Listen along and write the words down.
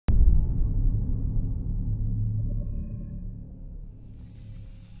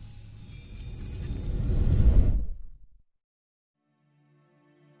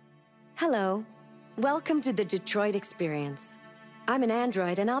Hello. Welcome to the Detroit Experience. I'm an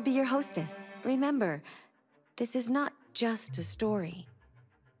android and I'll be your hostess. Remember, this is not just a story.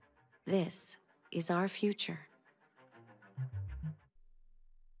 This is our future.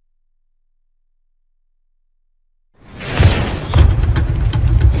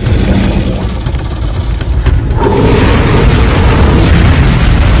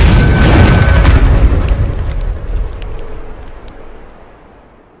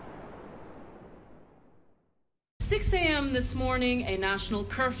 At 6 a.m. this morning, a national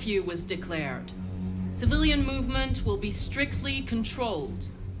curfew was declared. Civilian movement will be strictly controlled.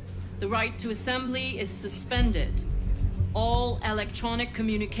 The right to assembly is suspended. All electronic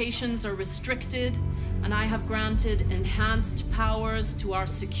communications are restricted, and I have granted enhanced powers to our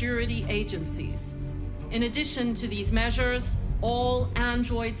security agencies. In addition to these measures, all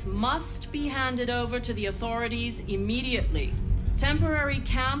androids must be handed over to the authorities immediately. Temporary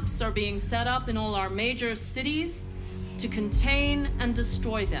camps are being set up in all our major cities to contain and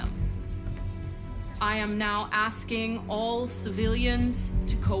destroy them. I am now asking all civilians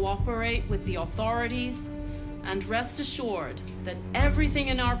to cooperate with the authorities and rest assured that everything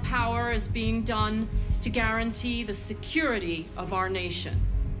in our power is being done to guarantee the security of our nation.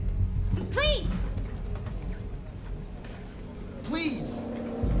 Please! Please!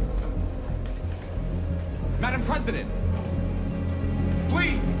 Madam President!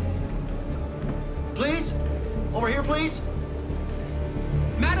 Please! Please? Over here, please?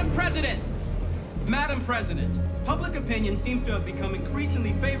 Madam President! Madam President, public opinion seems to have become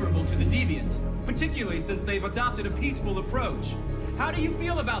increasingly favorable to the deviants, particularly since they've adopted a peaceful approach. How do you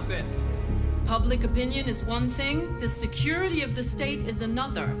feel about this? Public opinion is one thing, the security of the state is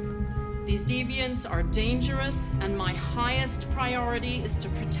another. These deviants are dangerous, and my highest priority is to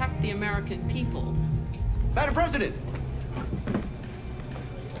protect the American people. Madam President!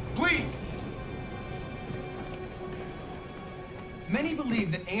 Please! Many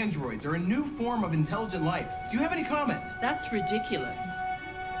believe that androids are a new form of intelligent life. Do you have any comment? That's ridiculous.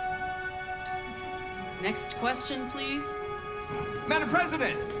 Next question, please. Madam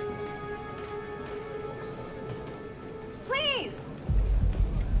President! Please!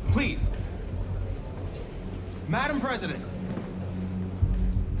 Please! Madam President!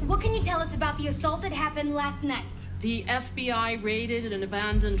 What can you tell us about the assault that happened last night? The FBI raided an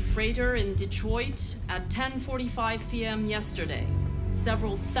abandoned freighter in Detroit at 10:45 p.m. yesterday.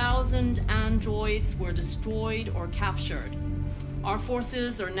 Several thousand androids were destroyed or captured. Our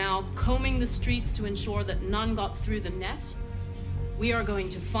forces are now combing the streets to ensure that none got through the net. We are going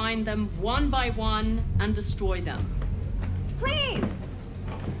to find them one by one and destroy them. Please!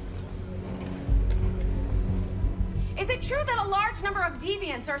 Is it true that a large number of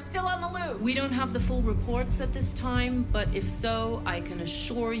deviants are still on the loose? We don't have the full reports at this time, but if so, I can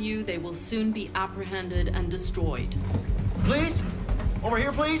assure you they will soon be apprehended and destroyed. Please? Over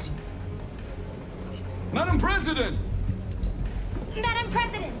here, please? Madam President! Madam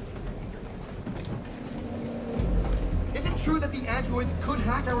President! Is it true that the androids could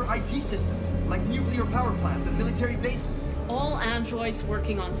hack our IT systems, like nuclear power plants and military bases? All androids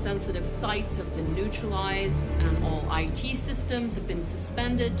working on sensitive sites have been neutralized, and all IT systems have been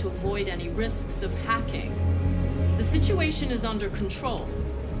suspended to avoid any risks of hacking. The situation is under control.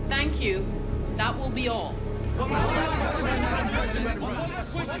 Thank you. That will be all.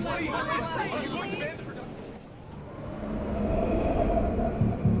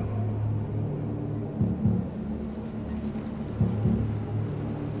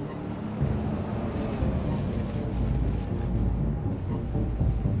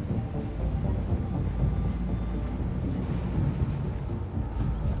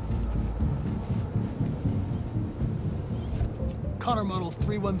 Connor Model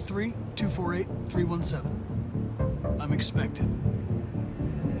 313-248-317. I'm expected.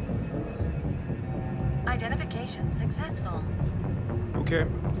 Identification successful. Okay.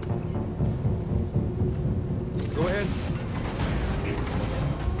 Go ahead.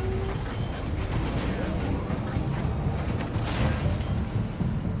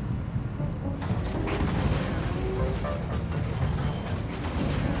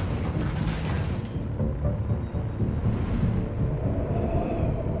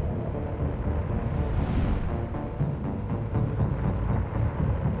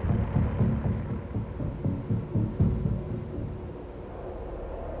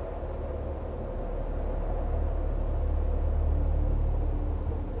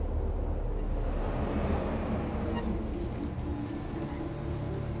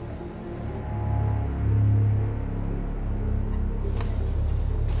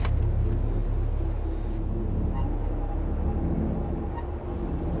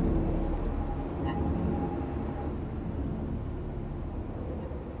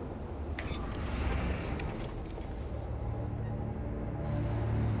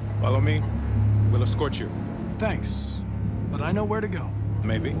 Follow me. We'll escort you. Thanks, but I know where to go.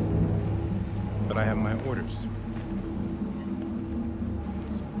 Maybe. But I have my orders.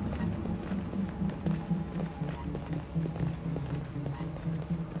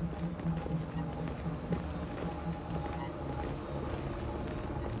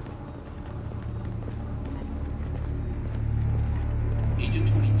 Agent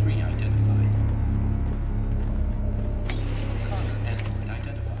 23 identified. Connor android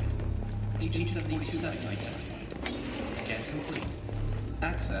identified. Agent 77 identified. Scan complete.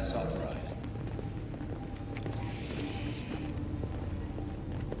 Access authorized.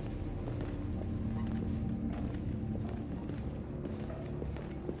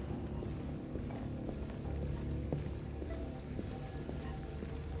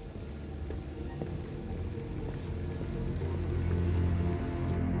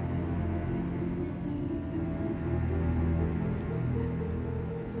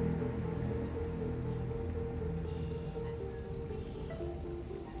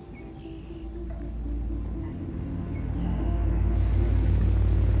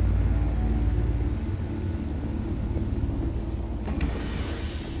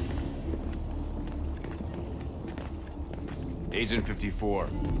 Agent 54,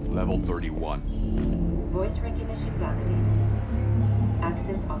 level 31. Voice recognition validated.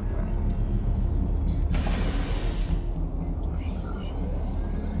 Access authorized.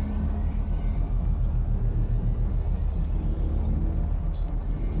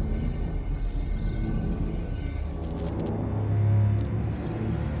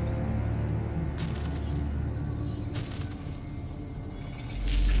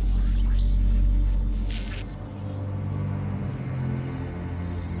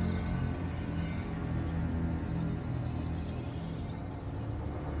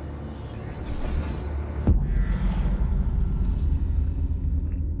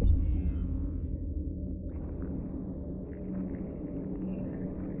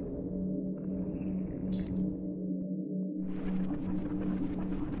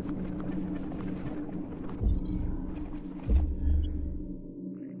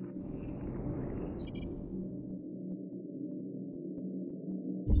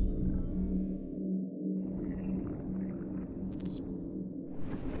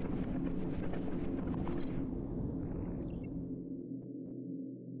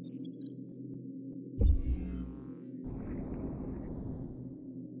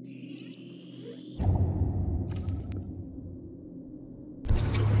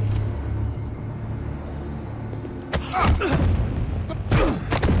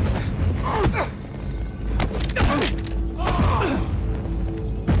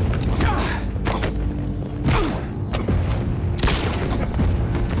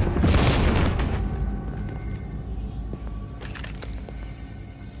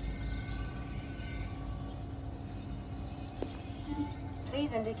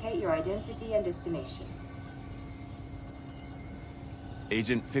 Please indicate your identity and destination.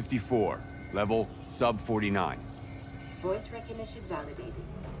 Agent 54, level sub 49. Voice recognition validated.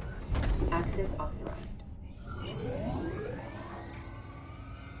 Access authorized.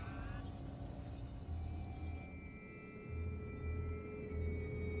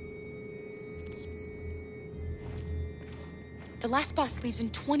 The last bus leaves in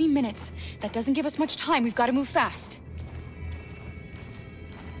 20 minutes. That doesn't give us much time. We've got to move fast.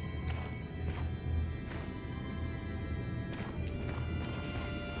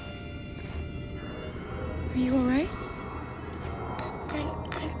 Are you all right?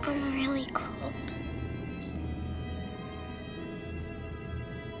 I'm really cold.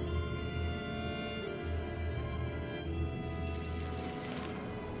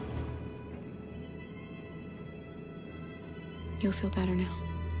 You'll feel better now.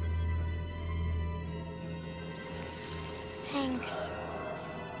 Thanks.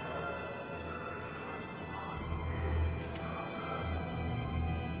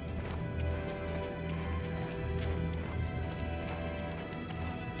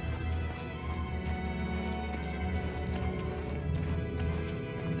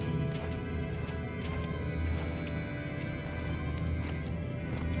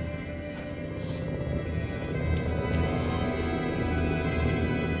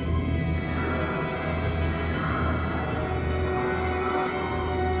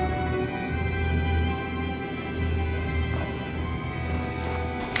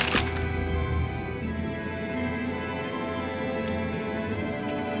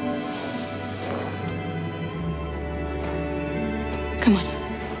 Come on.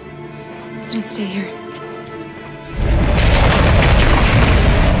 Let's not stay here.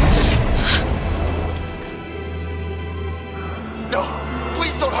 No!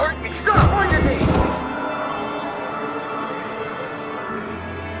 Please don't hurt me!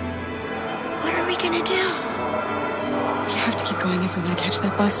 catch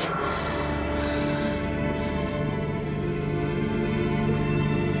that bus.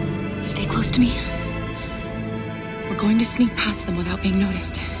 Stay close to me. We're going to sneak past them without being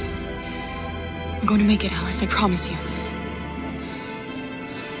noticed. We're going to make it, Alice, I promise you.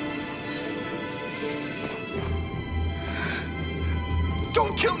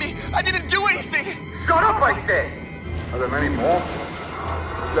 Don't kill me! I didn't do anything! Shut up, I say! Are there many more?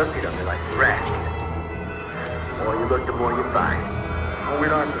 Looking at me like rats. The more you look, the more you find. Well, we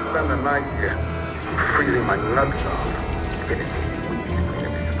don't have to spend the night here. Freezing my nuts off. Get it.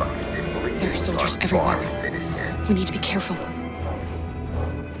 There are soldiers everywhere. We need to be careful.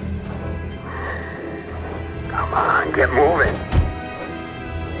 Come on, get moving.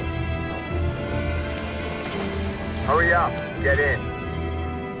 Hurry up, get in.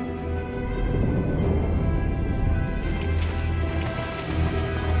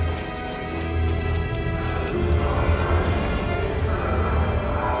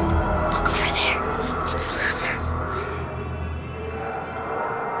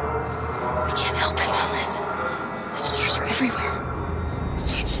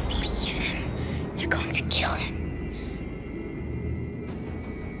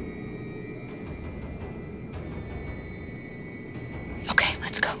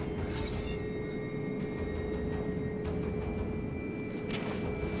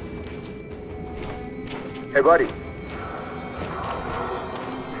 Hey, buddy.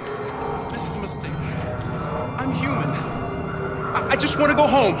 This is a mistake. I'm human. I just want to go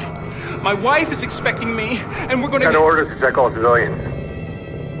home. My wife is expecting me, and we're going to... Got orders to check all civilians.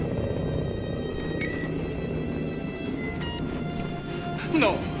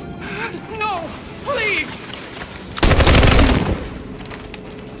 No. No! Please!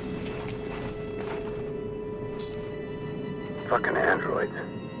 Fucking androids.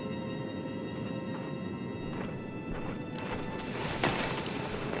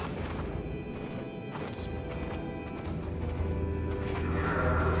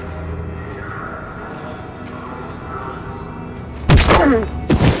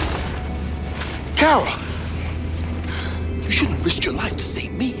 Carol! You shouldn't risk your life to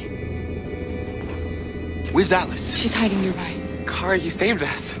save me. Where's Alice? She's hiding nearby. Kara, you saved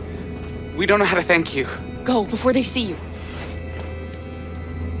us. We don't know how to thank you. Go, before they see you.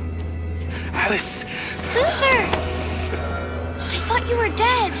 Alice! Luther! I thought you were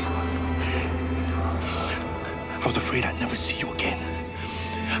dead. I was afraid I'd never see you again.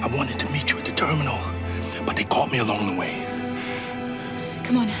 I wanted to meet you at the terminal, but they caught me along the way.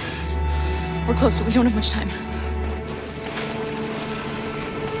 Come on. We're close, but we don't have much time.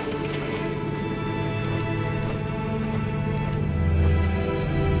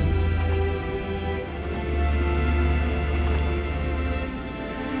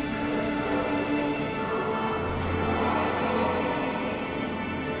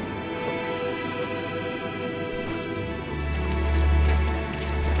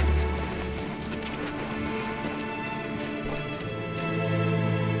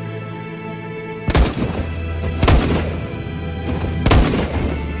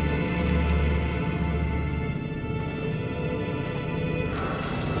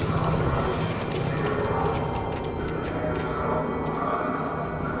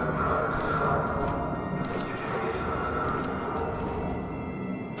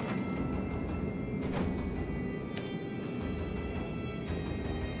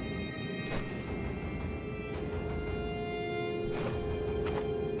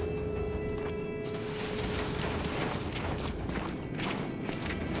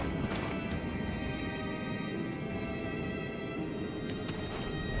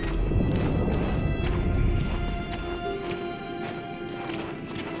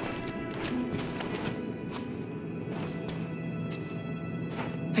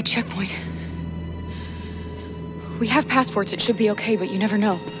 A checkpoint. We have passports, it should be okay, but you never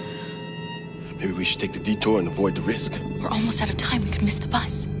know. Maybe we should take the detour and avoid the risk. We're almost out of time, we could miss the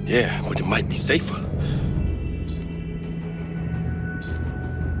bus. Yeah, but it might be safer.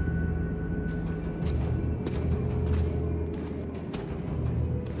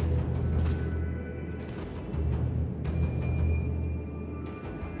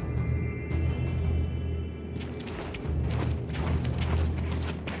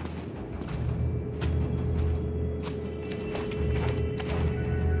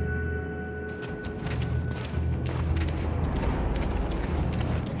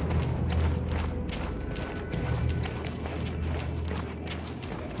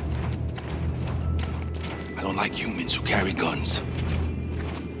 I don't like humans who carry guns.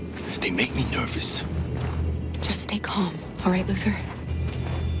 They make me nervous. Just stay calm, all right, Luther?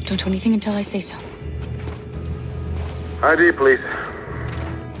 Don't do anything until I say so. ID, please.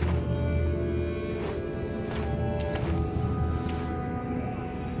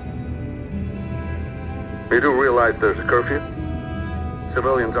 You do realize there's a curfew?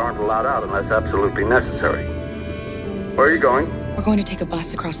 Civilians aren't allowed out unless absolutely necessary. Where are you going? We're going to take a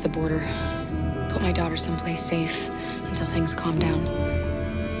bus across the border. Put my daughter someplace safe until things calm down.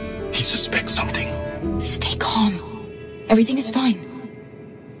 He suspects something. Stay calm. Everything is fine.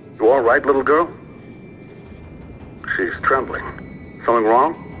 You all right, little girl? She's trembling. Something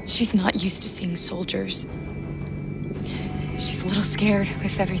wrong? She's not used to seeing soldiers. She's a little scared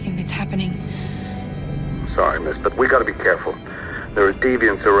with everything that's happening. Sorry, miss, but we gotta be careful. There are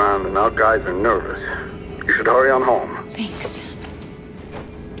deviants around and our guys are nervous. You should hurry on home. Thanks.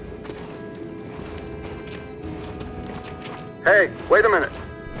 Hey, wait a minute.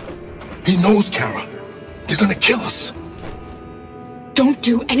 He knows, Kara. They're gonna kill us. Don't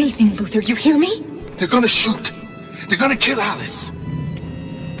do anything, Luther. You hear me? They're gonna shoot. They're gonna kill Alice.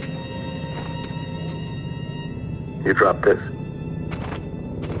 You drop this.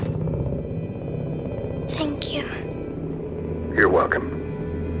 Thank you. You're welcome.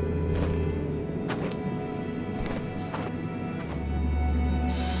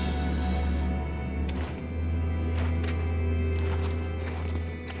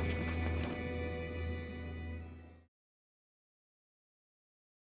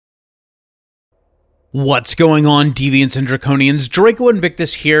 What's going on, Deviants and Draconians? Draco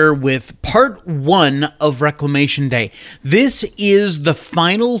Invictus here with part 1 of Reclamation Day. This is the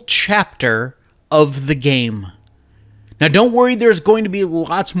final chapter of the game. Now, don't worry, there's going to be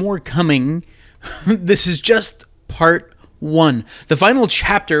lots more coming. This is just part 1. The final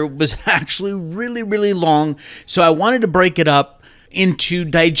chapter was actually really long, so I wanted to break it up into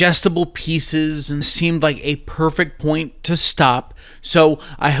digestible pieces and seemed like a perfect point to stop. So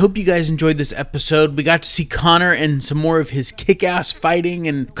I hope you guys enjoyed this episode. We got to see Connor and some more of his kick-ass fighting,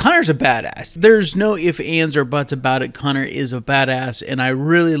 and Connor's a badass. There's no ifs, ands, or buts about it. Connor is a badass, and I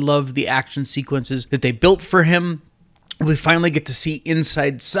really love the action sequences that they built for him. We finally get to see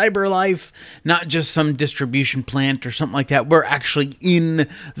inside CyberLife, not just some distribution plant or something like that. We're actually in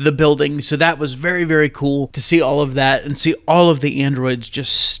the building, so that was very cool to see all of that and see all of the androids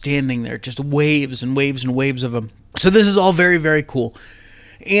just standing there, just waves and waves and waves of them. So this is all very cool.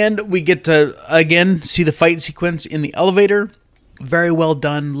 And we get to, again, see the fight sequence in the elevator. Very well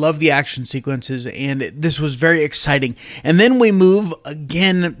done. Love the action sequences, and this was very exciting. And then we move,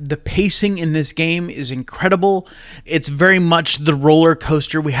 again, the pacing in this game is incredible. It's very much the roller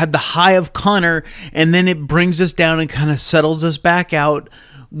coaster. We had the high of Connor, and then it brings us down and kind of settles us back out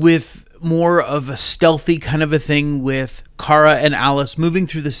with more of a stealthy kind of a thing with Kara and Alice moving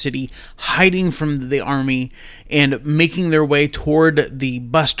through the city, hiding from the army, and making their way toward the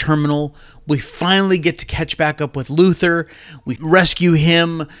bus terminal. We finally get to catch back up with Luther. We rescue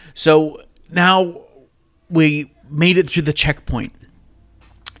him. So now we made it through the checkpoint.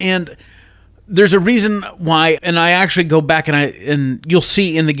 And there's a reason why, and I actually go back and you'll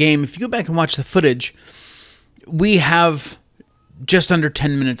see in the game, if you go back and watch the footage, we have just under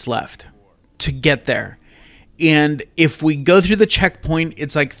 10 minutes left to get there. And if we go through the checkpoint,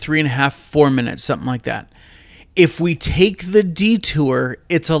 it's like 3.5, 4 minutes, something like that. If we take the detour,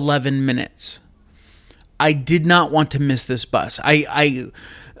 it's 11 minutes. I did not want to miss this bus.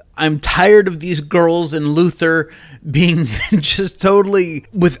 I'm tired of these girls and Luther being just totally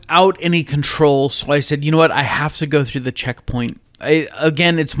without any control. So I said, you know what? I have to go through the checkpoint.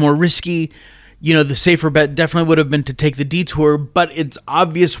 Again, it's more risky. You know, the safer bet definitely would have been to take the detour, but it's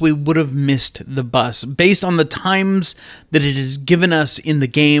obvious we would have missed the bus. Based on the times that it has given us in the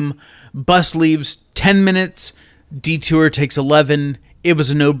game, bus leaves 10 minutes, detour takes 11. It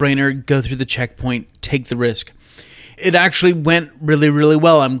was a no-brainer. Go through the checkpoint, take the risk. It actually went really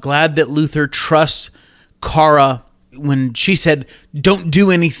well. I'm glad that Luther trusts Kara when she said, don't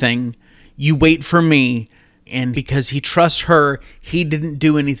do anything, you wait for me. And because he trusts her, he didn't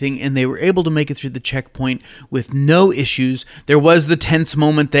do anything, and they were able to make it through the checkpoint with no issues. There was the tense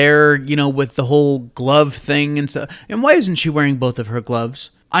moment there, you know, with the whole glove thing and so. And why isn't she wearing both of her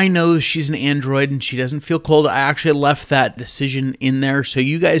gloves? I know she's an android and she doesn't feel cold. I actually left that decision in there so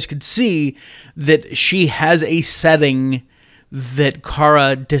you guys could see that she has a setting that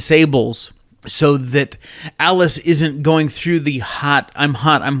Kara disables, so that Alice isn't going through the I'm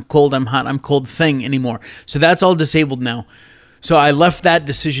hot, I'm cold, I'm hot, I'm cold thing anymore. So that's all disabled now. So I left that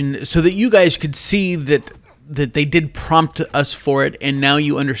decision so that you guys could see that they did prompt us for it, and now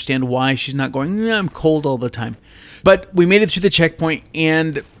you understand why she's not going, I'm cold all the time. But we made it through the checkpoint,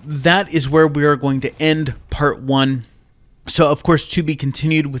 and that is where we are going to end part 1. So, of course, to be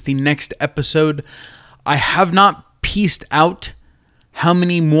continued with the next episode. I have not pieced out how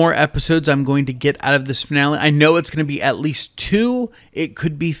many more episodes I'm going to get out of this finale. I know it's going to be at least 2. It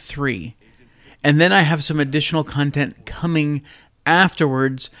could be 3. And then I have some additional content coming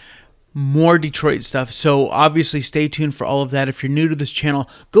afterwards, more Detroit stuff. So obviously stay tuned for all of that. If you're new to this channel,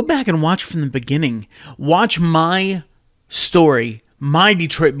 go back and watch from the beginning. Watch my story, my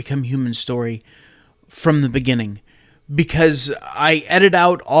Detroit Become Human story from the beginning, because I edit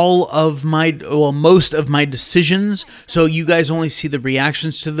out all of my, well, most of my decisions, so you guys only see the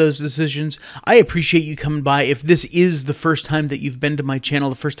reactions to those decisions. I appreciate you coming by. If this is the first time that you've been to my channel,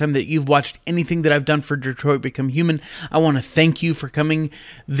 the first time that you've watched anything that I've done for Detroit Become Human, I want to thank you for coming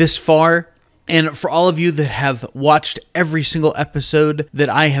this far. And for all of you that have watched every single episode that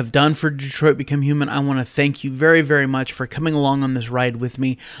I have done for Detroit Become Human, I want to thank you very, very much for coming along on this ride with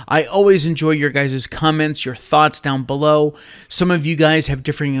me. I always enjoy your guys' comments, your thoughts down below. Some of you guys have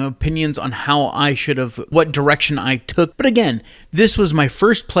differing opinions on how I should have, what direction I took. But again, this was my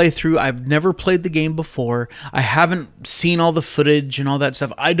first playthrough. I've never played the game before. I haven't seen all the footage and all that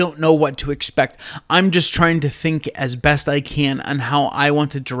stuff. I don't know what to expect. I'm just trying to think as best I can on how I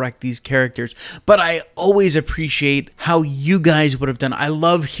want to direct these characters. But I always appreciate how you guys would have done. I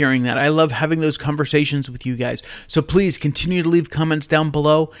love hearing that. I love having those conversations with you guys. So please continue to leave comments down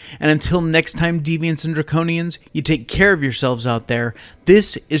below. And until next time, Deviants and Draconians, you take care of yourselves out there.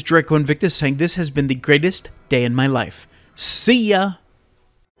 This is Draco Invictus saying this has been the greatest day in my life. See ya!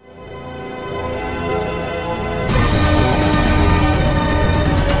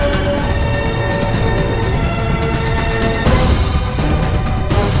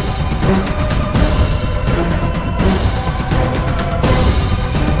 Thank you.